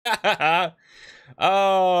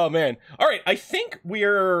Oh, man. All right, I think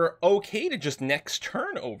we're okay to just next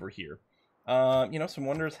turn over here. You know, some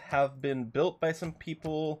wonders have been built by some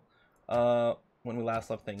people when we last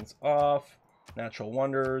left things off. Natural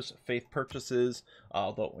wonders, faith purchases.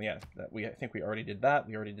 Although, yeah, I think we already did that.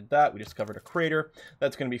 We already did that. We discovered a crater.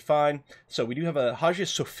 That's going to be fine. So we do have a Hagia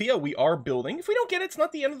Sophia we are building. If we don't get it, it's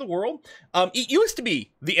not the end of the world. It used to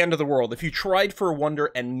be the end of the world. If you tried for a wonder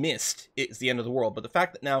and missed, it's the end of the world. But the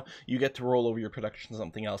fact that now you get to roll over your production to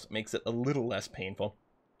something else makes it a little less painful.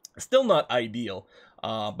 Still not ideal,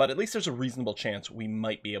 but at least there's a reasonable chance we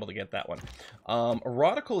might be able to get that one.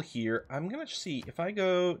 Erotical here, I'm going to see if I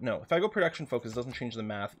go... No, if I go production focus, it doesn't change the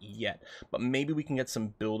math yet, but maybe we can get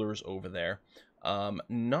some builders over there.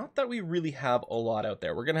 Not that we really have a lot out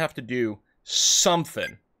there. We're going to have to do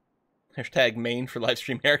something. Hashtag main for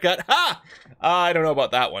livestream haircut. Ha! I don't know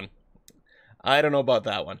about that one. I don't know about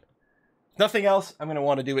that one. Nothing else, I'm going to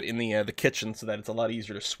want to do it in the kitchen so that it's a lot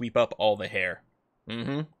easier to sweep up all the hair.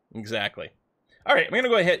 Mm-hmm. Exactly. All right, I'm going to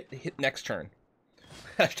go ahead and hit next turn.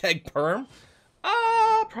 Hashtag perm?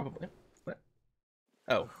 Probably. What?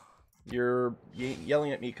 Oh. You're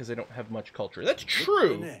yelling at me because I don't have much culture. That's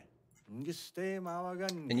true!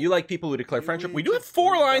 And you like people who declare friendship. We do have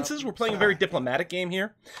 4 alliances. We're playing a very diplomatic game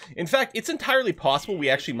here. In fact, it's entirely possible we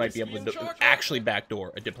actually might be able to actually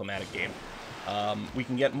backdoor a diplomatic game. We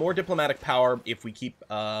can get more diplomatic power if we keep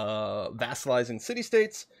vassalizing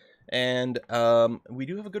city-states. And we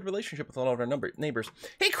do have a good relationship with all of our neighbors.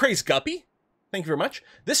 Hey, Craze Guppy! Thank you very much.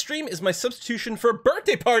 This stream is my substitution for a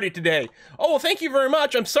birthday party today. Oh, well, thank you very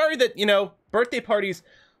much. I'm sorry that, you know, birthday parties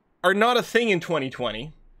are not a thing in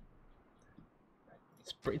 2020.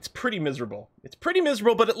 It's pretty miserable. It's pretty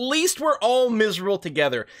miserable, but at least we're all miserable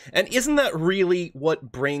together. And isn't that really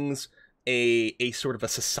what brings a sort of a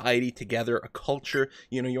society together, a culture,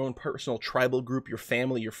 you know, your own personal tribal group, your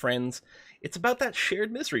family, your friends? It's about that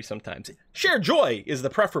shared misery sometimes. Shared joy is the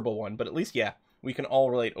preferable one, but at least, yeah, we can all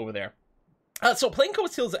relate over there. So playing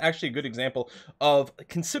Coast Hill is actually a good example of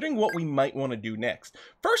considering what we might want to do next.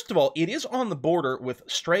 First of all, it is on the border with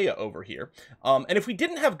Straya over here, and if we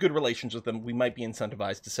didn't have good relations with them, we might be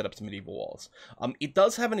incentivized to set up some medieval walls. It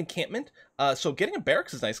does have an encampment, so getting a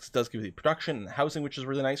barracks is nice because it does give you the production and the housing, which is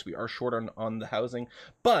really nice. We are short on the housing,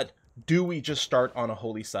 but do we just start on a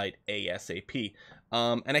holy site ASAP?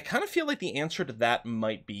 And I kind of feel like the answer to that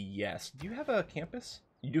might be yes. Do you have a campus?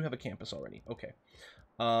 You do have a campus already. Okay.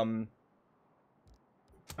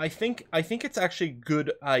 I think it's actually a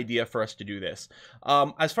good idea for us to do this.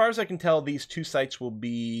 As far as I can tell, these 2 sites will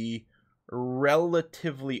be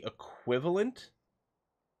relatively equivalent.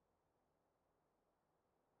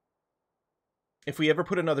 If we ever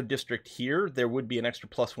put another district here, there would be an extra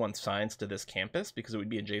 +1 science to this campus because it would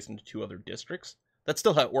be adjacent to 2 other districts. That's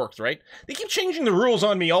still how it works, right? They keep changing the rules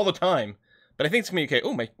on me all the time. But I think it's going to be okay.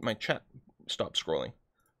 Oh, my chat stopped scrolling.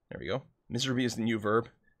 There we go. Misery is the new verb.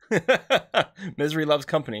 Misery loves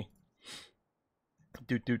company.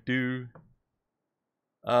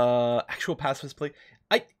 Actual pacifist play.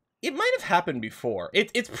 It might have happened before.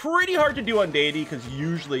 It's pretty hard to do on Deity because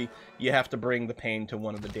usually you have to bring the pain to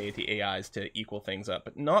one of the Deity AIs to equal things up,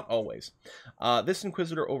 but not always. This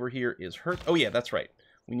Inquisitor over here is hurt. Oh yeah, that's right.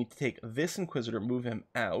 We need to take this Inquisitor, move him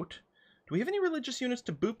out. Do we have any religious units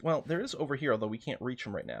to boop? Well, there is over here, although we can't reach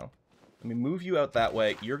him right now. Let me move you out that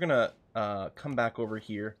way. You're gonna come back over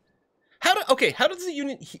here. How does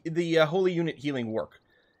the holy unit healing work?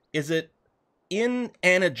 Is it in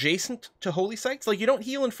and adjacent to holy sites? Like, you don't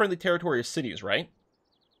heal in friendly territory or cities, right?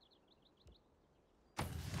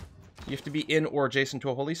 You have to be in or adjacent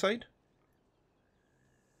to a holy site?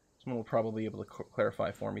 Someone will probably be able to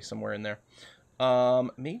clarify for me somewhere in there.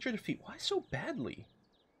 Major defeat. Why so badly?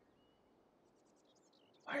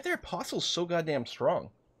 Why are their apostles so goddamn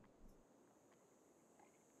strong?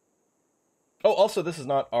 Oh, also, this is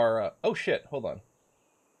not our... oh, shit. Hold on.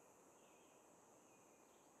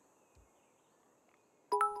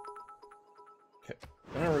 Okay.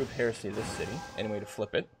 I'm going to remove heresy of this city. Any way to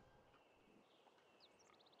flip it?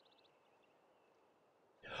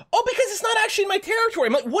 Oh, because it's not actually in my territory.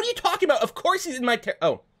 I'm like, what are you talking about? Of course he's in my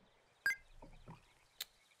oh.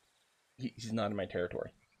 He's not in my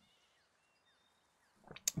territory.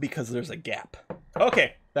 Because there's a gap.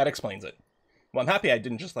 Okay, that explains it. Well, I'm happy I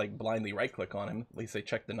didn't just, like, blindly right-click on him. At least I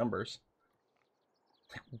checked the numbers.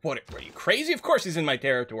 What, are you crazy? Of course he's in my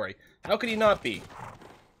territory. How could he not be?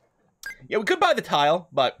 Yeah, we could buy the tile,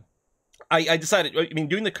 but I decided... I mean,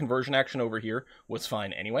 doing the conversion action over here was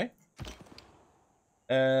fine anyway.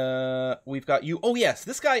 We've got you... Oh, yes,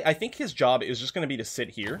 this guy, I think his job is just going to be to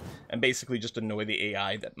sit here and basically just annoy the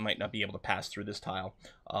AI that might not be able to pass through this tile.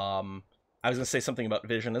 I was going to say something about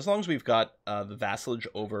vision. As long as we've got the vassalage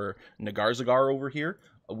over Nagarzagar over here,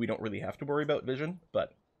 we don't really have to worry about vision,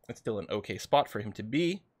 but it's still an okay spot for him to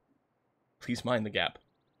be. Please mind the gap.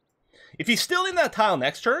 If he's still in that tile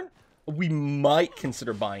next turn, we might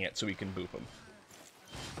consider buying it so we can boop him.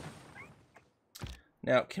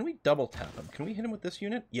 Now, can we double tap him? Can we hit him with this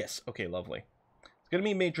unit? Yes. Okay, lovely. It's going to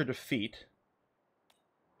be major defeat.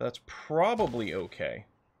 That's probably okay.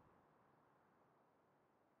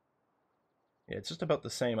 Yeah, it's just about the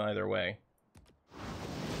same either way.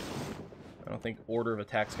 I don't think order of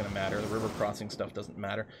attack's going to matter. The river crossing stuff doesn't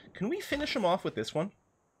matter. Can we finish him off with this one?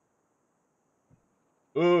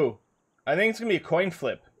 Ooh. I think it's going to be a coin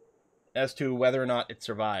flip as to whether or not it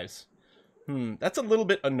survives. That's a little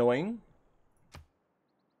bit annoying.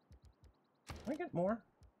 Can I get more?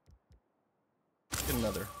 Let's get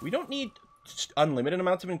another. We don't need unlimited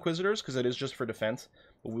amounts of Inquisitors, because it is just for defense,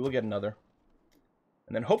 but we will get another.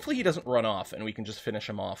 And then hopefully he doesn't run off, and we can just finish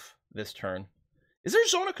him off this turn. Is there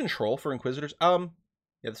zone of control for Inquisitors? Yeah,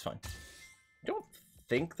 that's fine. I don't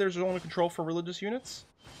think there's zone of control for religious units.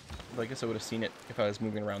 But I guess I would have seen it if I was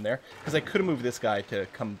moving around there, because I could have moved this guy to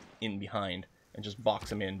come in behind and just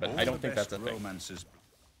box him in, but I don't think that's a thing.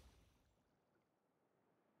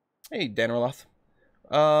 Hey, Danroloth.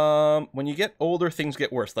 When you get older, things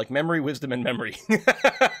get worse, like memory, wisdom, and memory. Which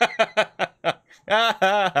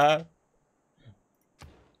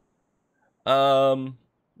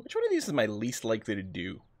one of these is my least likely to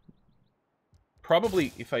do?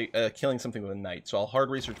 Probably if I killing something with a knight, so I'll hard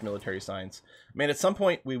research military science. I mean, at some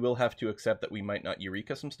point we will have to accept that we might not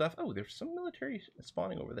Eureka some stuff. Oh, there's some military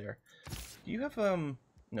spawning over there. Do you have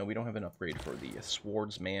no, we don't have an upgrade for the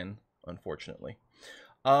Swordsman, unfortunately.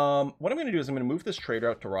 What I'm going to do is I'm going to move this trader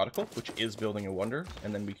out to Radical, which is building a wonder,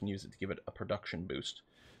 and then we can use it to give it a production boost.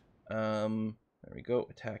 There we go.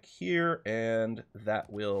 Attack here, and that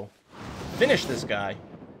will finish this guy,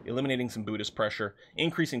 eliminating some Buddhist pressure,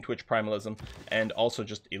 increasing Twitch primalism, and also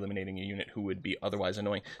just eliminating a unit who would be otherwise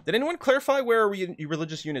annoying. Did anyone clarify where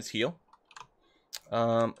religious units heal?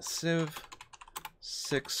 Civ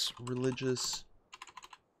 6 religious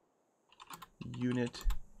unit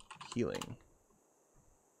healing.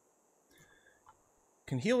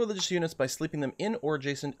 Can heal religious units by sleeping them in or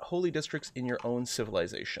adjacent holy districts in your own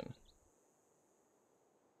civilization.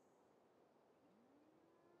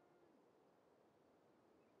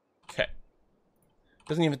 Okay.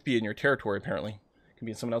 Doesn't even have to be in your territory, apparently. It can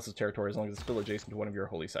be in someone else's territory as long as it's still adjacent to one of your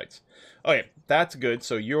holy sites. Okay, that's good.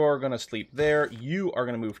 So you're going to sleep there. You are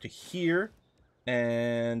going to move to here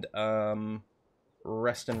and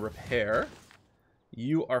rest and repair.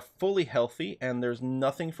 You are fully healthy, and there's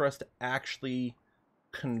nothing for us to actually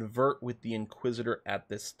convert with the Inquisitor at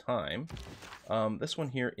this time. This one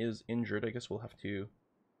here is injured. I guess we'll have to...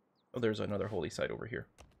 Oh, there's another holy site over here.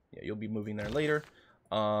 Yeah, you'll be moving there later.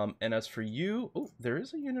 And as for you... Oh, there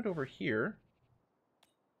is a unit over here.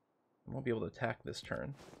 I won't be able to attack this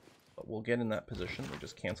turn, but we'll get in that position. We'll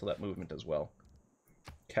just cancel that movement as well.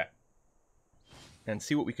 Okay. And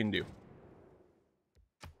see what we can do.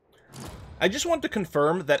 I just want to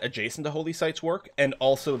confirm that adjacent to holy sites work, and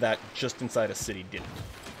also that just inside a city didn't.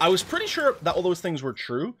 I was pretty sure that all those things were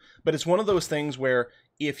true, but it's one of those things where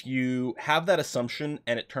if you have that assumption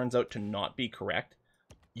and it turns out to not be correct,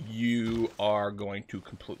 you are going to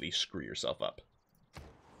completely screw yourself up.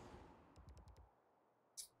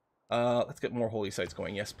 Let's get more holy sites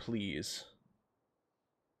going. Yes, please.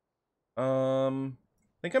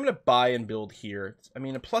 I think I'm going to buy and build here. I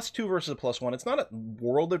mean, a +2 versus a +1. It's not a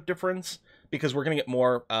world of difference because we're going to get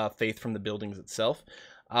more faith from the buildings itself.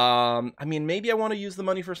 I mean, maybe I want to use the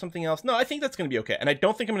money for something else. No, I think that's going to be okay. And I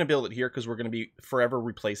don't think I'm going to build it here because we're going to be forever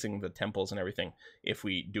replacing the temples and everything if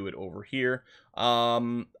we do it over here.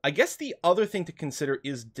 I guess the other thing to consider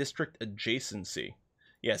is district adjacency.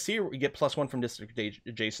 Yeah, see, we get +1 from district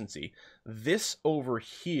adjacency. This over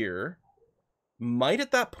here might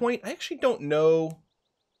at that point... I actually don't know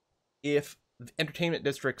if entertainment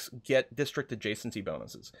districts get district adjacency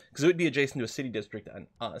bonuses, because it would be adjacent to a city district and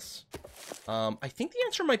us. I think the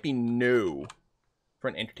answer might be no for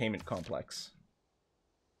an entertainment complex.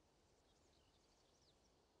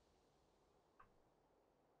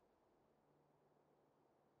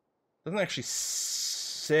 Doesn't actually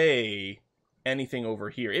say anything over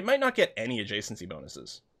here. It might not get any adjacency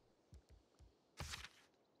bonuses.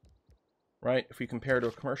 Right? If we compare to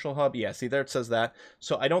a commercial hub, yeah, see there it says that.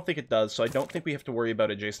 So I don't think it does. So I don't think we have to worry about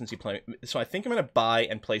adjacency play. So I think I'm going to buy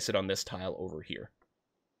and place it on this tile over here.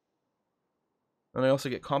 And I also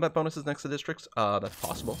get combat bonuses next to districts. That's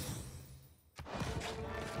possible.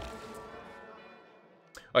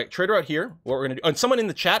 All right, trade route here. What we're gonna do? And someone in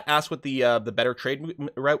the chat asked what the better trade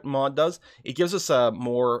route mod does. It gives us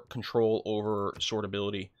more control over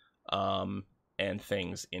sortability and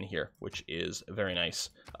things in here, which is very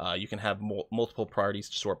nice. You can have multiple priorities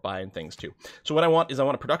to sort by and things too. So what I want is I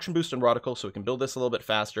want a production boost in Radical so we can build this a little bit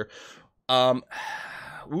faster.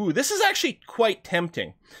 Ooh, this is actually quite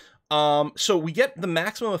tempting. So we get the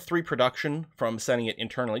maximum of 3 production from sending it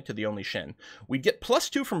internally to the only Shen. We get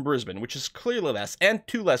 +2 from Brisbane, which is clearly less, and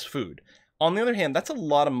 2 less food. On the other hand, that's a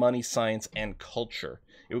lot of money, science, and culture.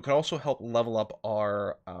 It could also help level up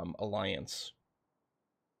our alliance.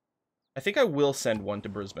 I think I will send 1 to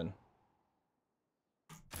Brisbane.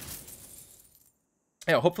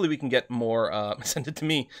 Yeah, hopefully we can get more. Send it to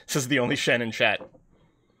me, says the only Shen in chat.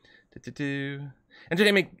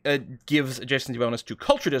 Entertainment gives adjacency bonus to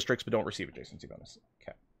culture districts, but don't receive adjacency bonus.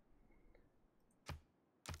 Okay.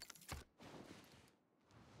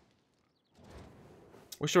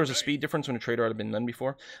 Wish there was a speed difference when a trade route had been done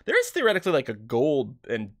before. There is theoretically like a gold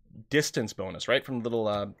and distance bonus, right? From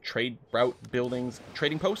little trade route buildings,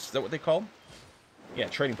 trading posts. Is that what they call? Yeah,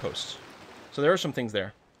 trading posts. So there are some things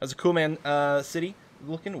there. As a cool man city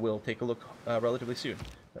looking, we'll take a look relatively soon.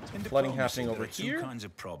 There's flooding happening over here. Two kinds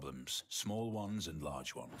of problems, small ones and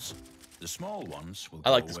large ones. The small ones will go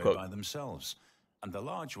away quote by themselves, and the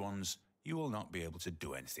large ones you will not be able to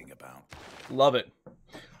do anything about. Love it.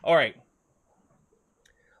 All right.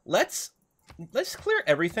 Let's clear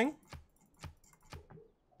everything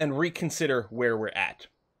and reconsider where we're at.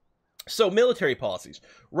 So military policies.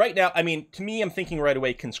 Right now, I mean, to me, I'm thinking right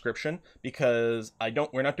away conscription, because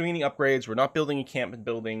we're not doing any upgrades, we're not building encampment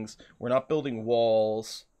buildings, we're not building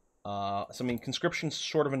walls. So I mean, conscription's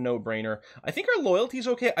sort of a no-brainer. I think our loyalty is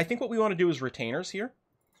okay. I think what we want to do is retainers here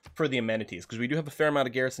for the amenities, because we do have a fair amount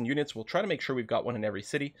of garrison units. We'll try to make sure we've got one in every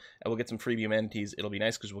city, and we'll get some freebie amenities. It'll be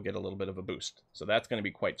nice because we'll get a little bit of a boost. So that's going to be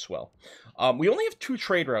quite swell. We only have 2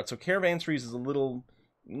 trade routes, so caravanseries is a little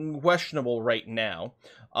questionable right now.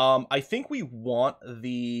 I think we want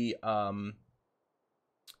the I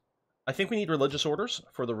think we need religious orders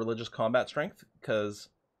for the religious combat strength, because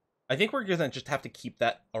I think we're gonna just have to keep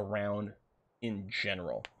that around in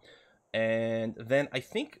general. And then I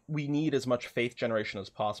think we need as much faith generation as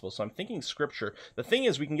possible. So I'm thinking scripture. The thing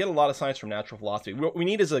is, we can get a lot of science from natural philosophy. What we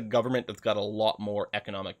need is a government that's got a lot more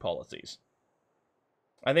economic policies.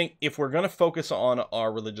 I think if we're going to focus on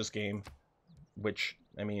our religious game, which,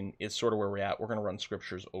 I mean, is sort of where we're at, we're going to run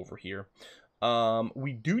scriptures over here.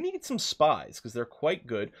 We do need some spies, because they're quite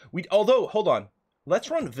good. Although, hold on.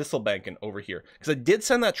 Let's run Visselbanken over here, because I did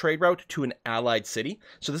send that trade route to an allied city,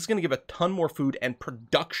 so this is going to give a ton more food and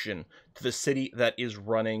production to the city that is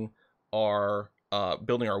running our,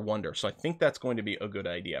 building our wonder, so I think that's going to be a good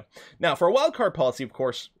idea. Now, for a wildcard policy, of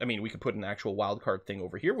course, I mean, we could put an actual wildcard thing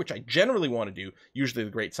over here, which I generally want to do, usually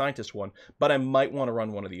the Great Scientist one, but I might want to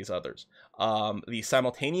run one of these others. The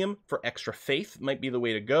Simultaneum for extra faith might be the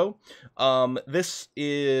way to go. This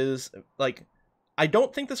is, like, I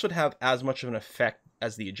don't think this would have as much of an effect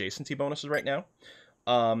as the adjacency bonuses right now.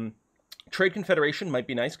 Trade Confederation might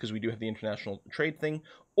be nice because we do have the international trade thing.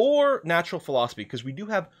 Or Natural Philosophy, because we do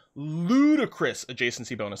have ludicrous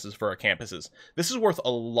adjacency bonuses for our campuses. This is worth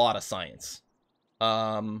a lot of science.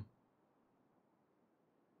 Because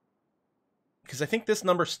I think this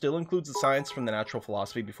number still includes the science from the Natural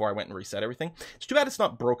Philosophy before I went and reset everything. It's too bad it's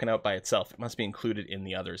not broken out by itself. It must be included in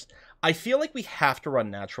the others. I feel like we have to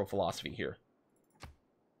run Natural Philosophy here.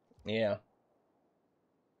 Yeah.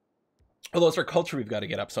 Although it's our culture we've got to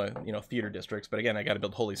get up, so, you know, theater districts. But again, I got to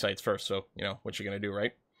build holy sites first, so, you know, what you going to do,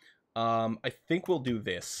 right? I think we'll do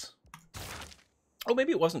this. Oh,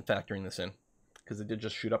 maybe it wasn't factoring this in, because it did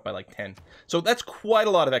just shoot up by like 10. So that's quite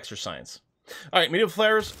a lot of extra science. All right, medieval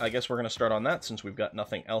flares. I guess we're going to start on that since we've got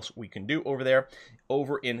nothing else we can do over there.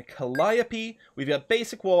 Over in Calliope, we've got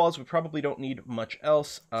basic walls. We probably don't need much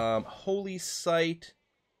else. Holy site.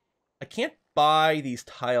 I can't buy these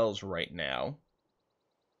tiles right now.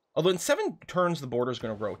 Although in 7 turns, the border is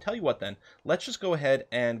going to grow. Tell you what then, let's just go ahead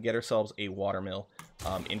and get ourselves a watermill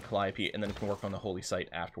in Calliope, and then we can work on the holy site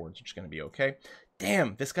afterwards, which is going to be okay.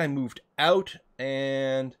 Damn, this guy moved out,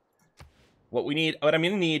 and what I'm going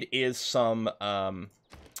to need is some, I'm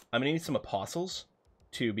going to need some apostles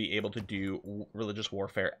to be able to do religious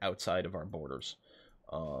warfare outside of our borders.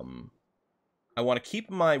 I want to keep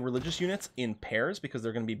my religious units in pairs because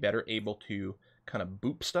they're going to be better able to kind of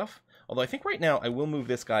boop stuff. Although I think right now I will move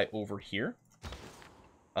this guy over here.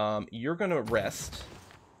 You're going to rest.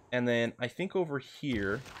 And then I think over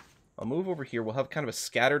here, I'll move over here. We'll have kind of a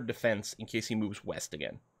scattered defense in case he moves west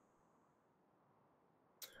again.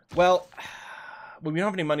 Well, we don't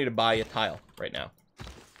have any money to buy a tile right now.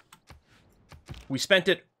 We spent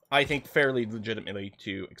it, I think, fairly legitimately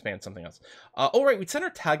to expand something else. Oh, right, we sent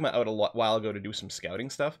our Tagma out a while ago to do some scouting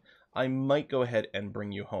stuff. I might go ahead and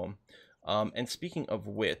bring you home. And speaking of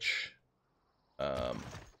which,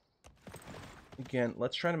 again,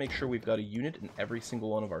 let's try to make sure we've got a unit in every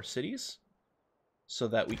single one of our cities so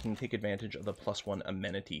that we can take advantage of the +1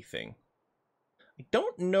 amenity thing. I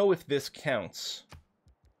don't know if this counts.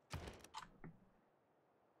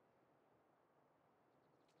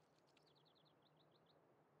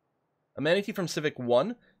 Amenity from Civic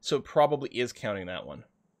 1, so it probably is counting that one.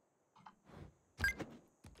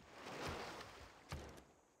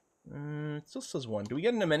 It still says 1. Do we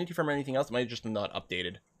get an amenity from anything else? It might have just not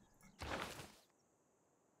updated.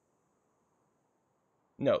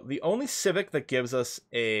 No, the only Civic that gives us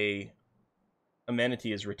a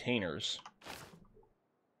amenity is Retainers.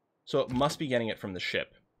 So it must be getting it from the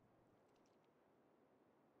ship.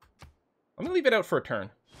 I'm going to leave it out for a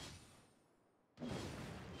turn.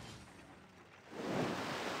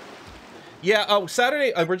 Yeah,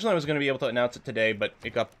 Saturday, originally I was going to be able to announce it today, but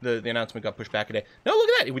it got the announcement got pushed back a day. No, look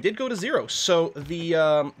at that. We did go to 0. So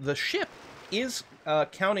the ship is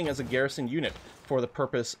counting as a garrison unit for the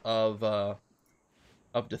purpose of the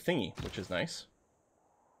thingy, which is nice.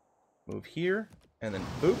 Move here, and then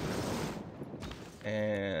boop.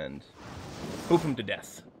 And boop him to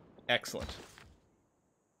death. Excellent.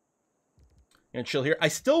 And chill here. I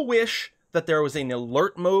still wish that there was an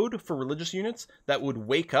alert mode for religious units that would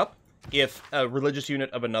wake up if a religious unit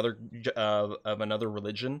of another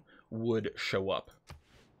religion would show up.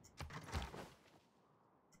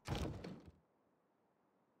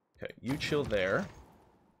 Okay, you chill there.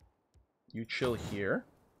 You chill here.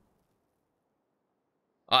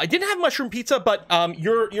 I didn't have mushroom pizza, but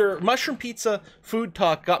your mushroom pizza food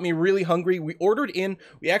talk got me really hungry. We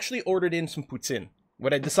actually ordered in some poutine.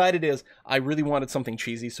 What I decided is I really wanted something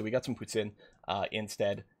cheesy, so we got some poutine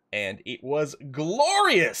instead, and it was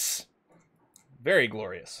glorious! Very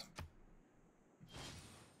glorious.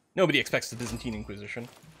 Nobody expects the Byzantine Inquisition.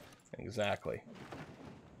 Exactly.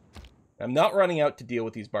 I'm not running out to deal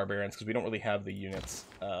with these barbarians because we don't really have the units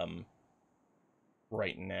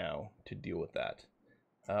right now to deal with that.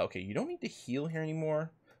 Okay, you don't need to heal here anymore.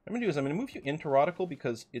 What I'm going to do is I'm going to move you into Radical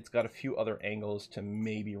because it's got a few other angles to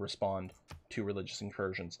maybe respond to religious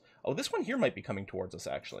incursions. Oh, this one here might be coming towards us,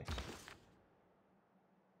 actually.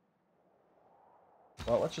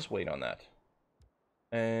 Well, let's just wait on that.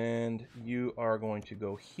 And you are going to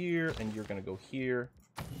go here, and you're going to go here.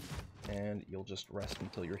 And you'll just rest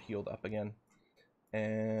until you're healed up again.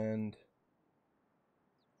 And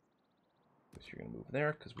I guess you're going to move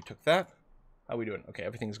there, because we took that. How are we doing? Okay,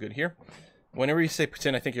 everything's good here. Whenever you say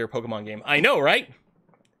Poutine, I think you're a Pokemon game. I know, right?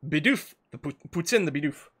 Bidoof. The Poutine, the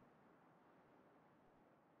Bidoof.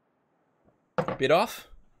 Bidoff?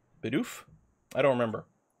 Bidoof? I don't remember.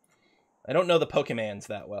 I don't know the Pokemans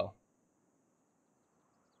that well.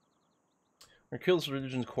 Or kills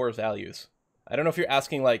religion's core values. I don't know if you're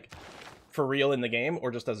asking, like, for real in the game or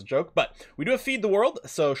just as a joke, but we do have Feed the World,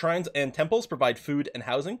 so shrines and temples provide food and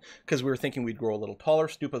housing, because we were thinking we'd grow a little taller.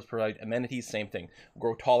 Stupas provide amenities, same thing.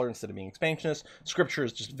 Grow taller instead of being expansionist. Scripture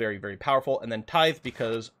is just very, very powerful. And then Tithe,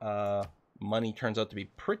 because money turns out to be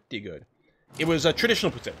pretty good. It was a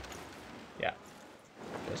traditional poutine. Yeah.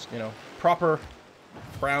 Just, you know, proper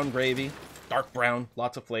brown gravy, dark brown,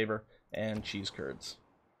 lots of flavor, and cheese curds.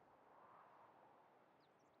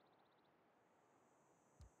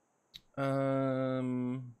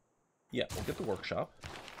 Yeah, we'll get the workshop.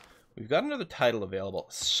 We've got another title available.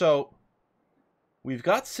 So, we've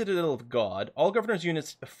got Citadel of God. All governor's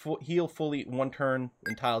units heal fully 1 turn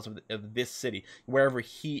in tiles of this city, wherever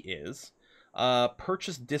he is.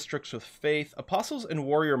 Purchase districts with faith. Apostles and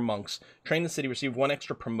warrior monks train the city receive 1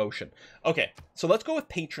 extra promotion. Okay, so let's go with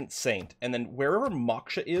patron saint, and then wherever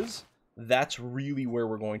Moksha is, that's really where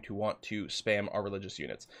we're going to want to spam our religious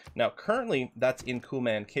units. Now, currently, that's in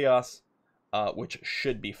Coolman Chaos, which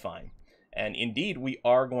should be fine. And indeed, we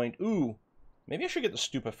are going to... Ooh, maybe I should get the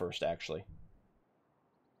Stupa first, actually.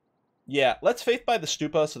 Yeah, let's faith by the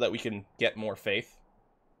Stupa so that we can get more faith.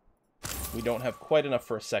 We don't have quite enough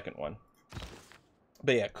for a second one.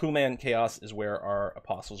 But yeah, Coolman Chaos is where our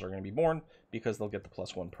apostles are going to be born, because they'll get the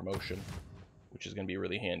 +1 promotion, which is going to be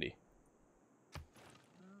really handy.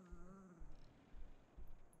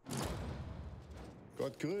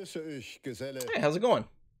 Hey, how's it going?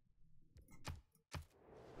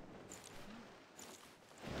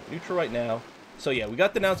 Neutral right now. So yeah, we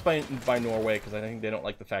got denounced by Norway because I think they don't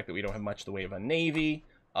like the fact that we don't have much in the way of a navy.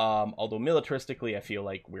 Although militaristically, I feel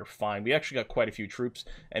like we're fine. We actually got quite a few troops,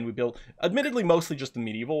 and we built, admittedly, mostly just the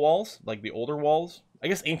medieval walls, like the older walls. I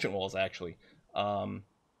guess ancient walls, actually.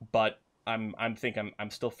 But I'm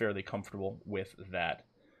still fairly comfortable with that.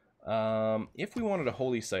 If we wanted a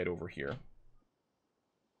holy site over here,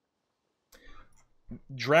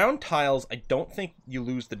 drowned tiles, I don't think you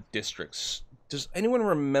lose the districts. Does anyone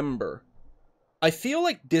remember? I feel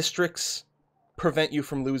like districts prevent you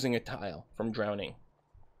from losing a tile from drowning.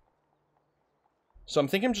 So I'm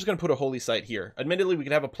thinking I'm just going to put a holy site here. Admittedly, we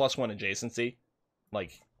could have a +1 adjacency,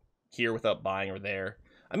 like here without buying or there.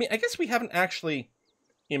 I mean, I guess we haven't actually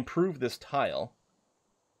improved this tile.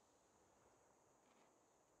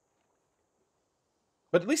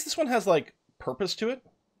 But at least this one has, like, purpose to it.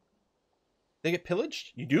 They get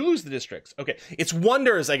pillaged? You do lose the districts. Okay. It's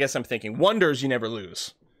wonders, I guess I'm thinking. Wonders you never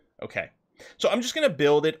lose. Okay. So I'm just going to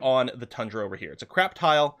build it on the tundra over here. It's a crap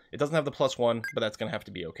tile. It doesn't have the +1, but that's going to have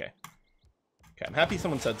to be okay. Okay, I'm happy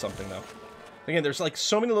someone said something, though. Again, there's, like,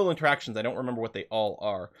 so many little interactions. I don't remember what they all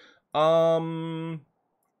are.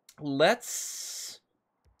 Let's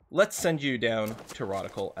send you down to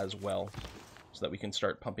Radical as well, so that we can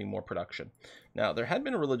start pumping more production. Now, there had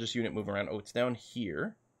been a religious unit moving around. Oh, it's down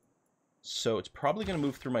here. So it's probably going to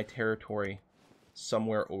move through my territory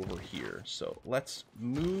somewhere over here. So let's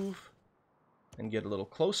move and get a little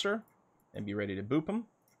closer and be ready to boop them.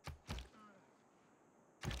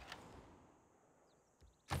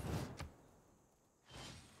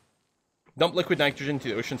 Dump liquid nitrogen to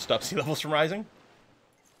the ocean, stop sea levels from rising.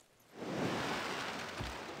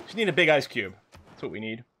 Just need a big ice cube. That's what we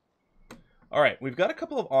need. Alright, we've got a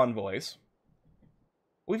couple of envoys.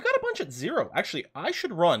 We've got a bunch at 0. Actually, I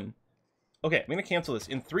should run... Okay, I'm going to cancel this.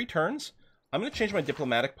 In 3 turns, I'm going to change my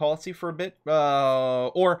diplomatic policy for a bit.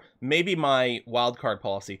 Or maybe my wildcard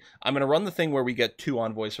policy. I'm going to run the thing where we get 2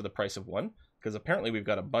 envoys for the price of 1. Because apparently we've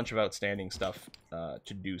got a bunch of outstanding stuff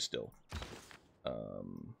to do still. Let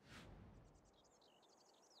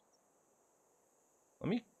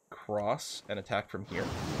me cross and attack from here.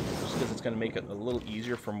 Just because it's going to make it a little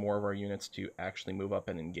easier for more of our units to actually move up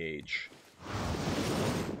and engage.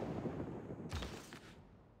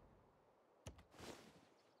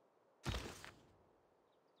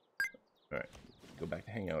 Alright, go back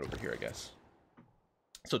to hang out over here, I guess.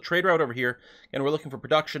 So trade route over here, and we're looking for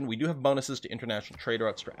production. We do have bonuses to international trade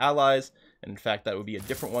routes for allies, and in fact that would be a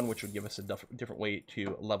different one, which would give us a different way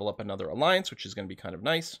to level up another alliance, which is going to be kind of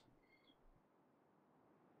nice.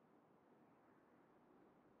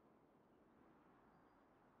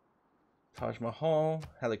 Taj Mahal,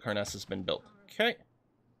 Halicarnasse has been built. Okay.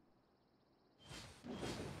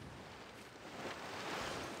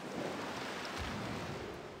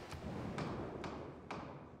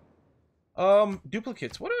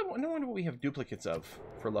 Duplicates. I wonder what we have duplicates of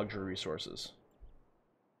for luxury resources.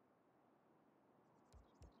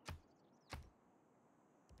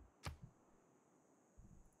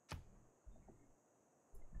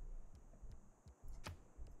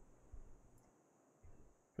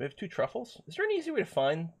 We have 2 truffles. Is there an easy way to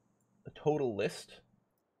find a total list?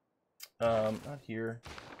 Not here.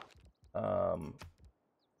 Oh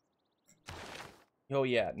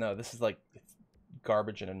yeah, no, this is like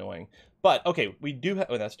garbage and annoying. But okay, we do have.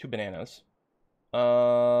 Oh, that's 2 bananas.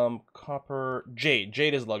 Copper, jade.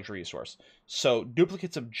 Jade is a luxury resource. So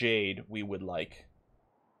duplicates of jade we would like.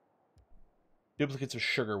 Duplicates of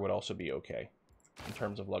sugar would also be okay in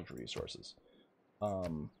terms of luxury resources. I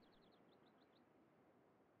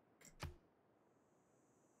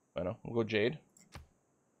know, we'll go jade.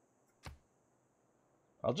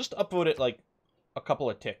 I'll just upvote it like a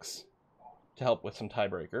couple of ticks to help with some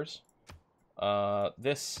tiebreakers.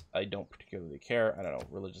 This, I don't particularly care. I don't know,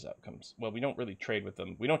 religious outcomes. Well, we don't really trade with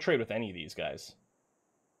them. We don't trade with any of these guys.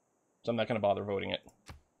 So I'm not going to bother voting it.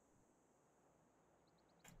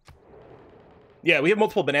 Yeah, we have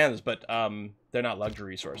multiple bananas, but they're not luxury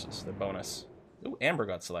resources. They're bonus. Ooh, Amber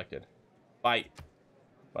got selected.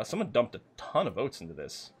 Wow, someone dumped a ton of votes into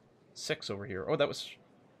this. 6 over here. Oh, that was...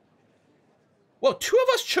 Whoa, 2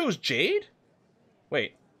 of us chose Jade?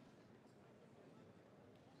 Wait.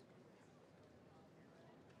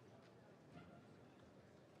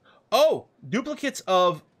 Oh, duplicates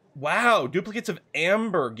of... Wow, duplicates of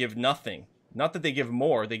Amber give nothing. Not that they give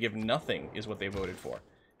more, they give nothing is what they voted for.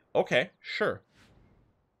 Okay, sure.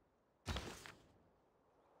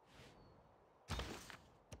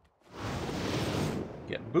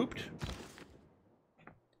 Get booped.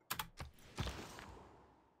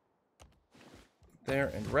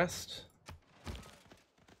 There and rest.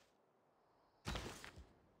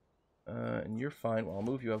 And you're fine. Well, I'll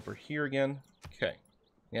move you over here again. Okay.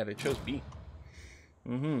 Yeah, they chose B.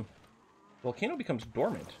 Volcano becomes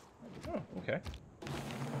dormant. Oh, okay.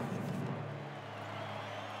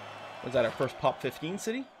 Was that our first Pop 15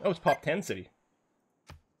 city? Oh, it's Pop 10 city.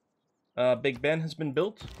 Big Ben has been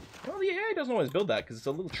built. Well, the AI doesn't always build that because it's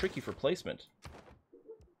a little tricky for placement.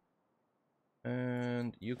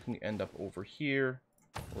 And you can end up over here.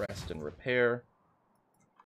 Rest and repair.